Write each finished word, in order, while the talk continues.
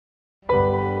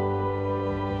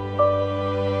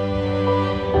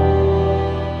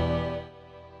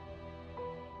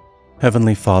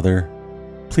Heavenly Father,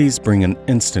 please bring an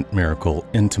instant miracle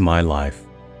into my life.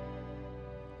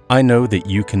 I know that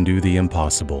you can do the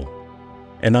impossible,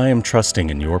 and I am trusting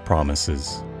in your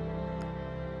promises.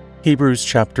 Hebrews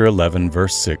chapter 11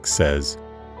 verse 6 says,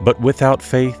 "But without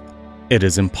faith it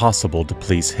is impossible to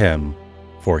please Him,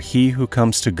 for he who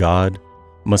comes to God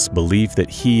must believe that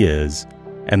He is,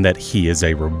 and that He is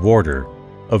a rewarder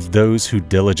of those who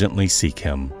diligently seek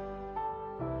Him."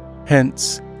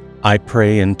 Hence, I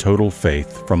pray in total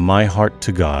faith from my heart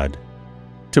to God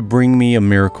to bring me a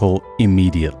miracle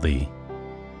immediately.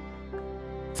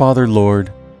 Father,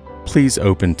 Lord, please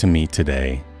open to me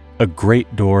today a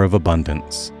great door of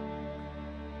abundance.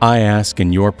 I ask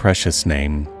in your precious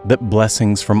name that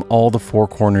blessings from all the four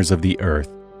corners of the earth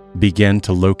begin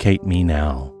to locate me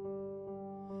now.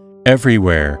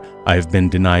 Everywhere I have been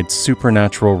denied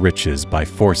supernatural riches by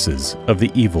forces of the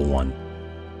evil one,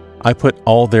 I put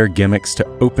all their gimmicks to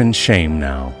open shame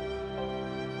now.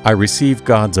 I receive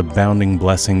God's abounding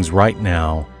blessings right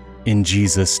now in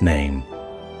Jesus' name.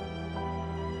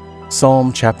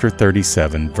 Psalm chapter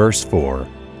 37 verse 4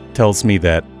 tells me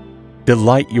that,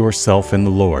 "Delight yourself in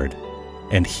the Lord,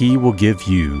 and He will give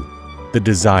you the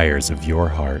desires of your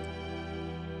heart."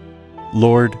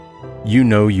 Lord, you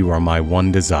know you are my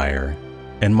one desire,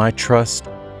 and my trust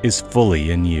is fully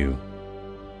in you.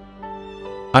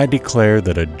 I declare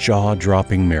that a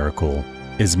jaw-dropping miracle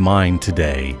is mine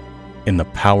today in the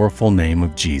powerful name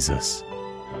of Jesus.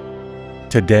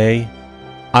 Today,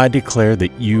 I declare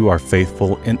that you are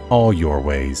faithful in all your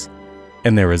ways,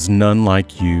 and there is none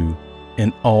like you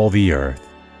in all the earth.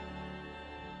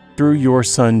 Through your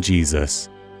Son Jesus,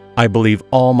 I believe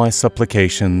all my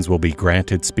supplications will be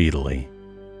granted speedily.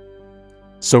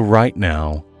 So right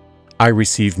now, I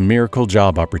receive miracle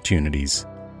job opportunities,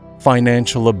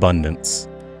 financial abundance,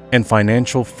 and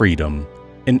financial freedom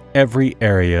in every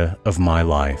area of my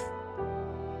life.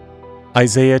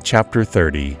 Isaiah chapter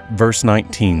 30, verse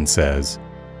 19 says,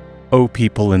 "O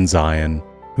people in Zion,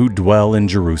 who dwell in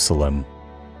Jerusalem,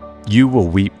 you will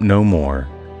weep no more.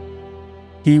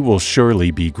 He will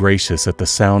surely be gracious at the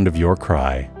sound of your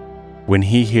cry. When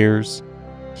He hears,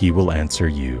 He will answer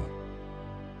you."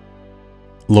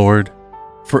 Lord,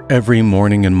 for every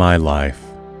morning in my life,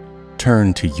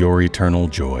 turn to your eternal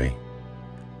joy.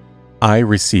 I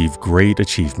receive great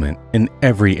achievement in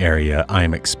every area I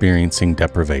am experiencing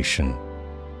deprivation.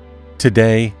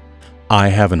 Today, I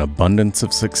have an abundance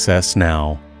of success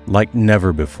now like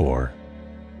never before.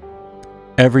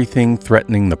 Everything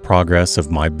threatening the progress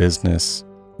of my business,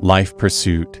 life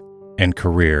pursuit, and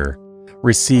career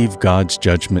receive God's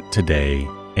judgment today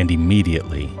and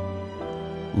immediately.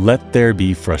 Let there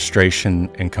be frustration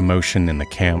and commotion in the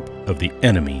camp of the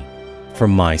enemy for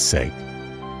my sake.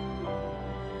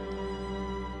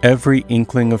 Every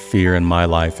inkling of fear in my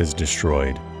life is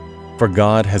destroyed, for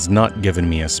God has not given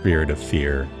me a spirit of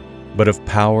fear, but of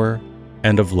power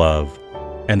and of love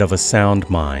and of a sound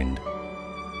mind.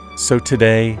 So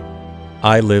today,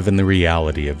 I live in the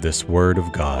reality of this Word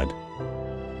of God.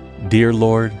 Dear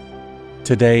Lord,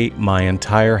 today my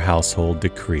entire household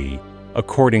decree,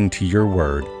 according to your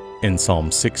word in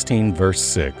Psalm 16 verse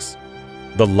 6,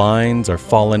 "The lines are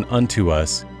fallen unto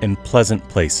us in pleasant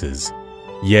places,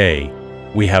 yea,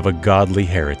 we have a godly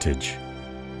heritage."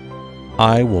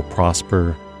 I will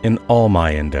prosper in all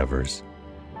my endeavors.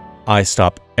 I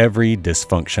stop every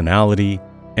dysfunctionality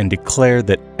and declare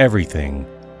that everything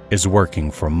is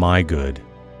working for my good.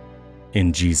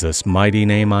 In Jesus' mighty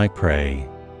name I pray.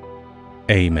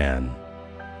 Amen.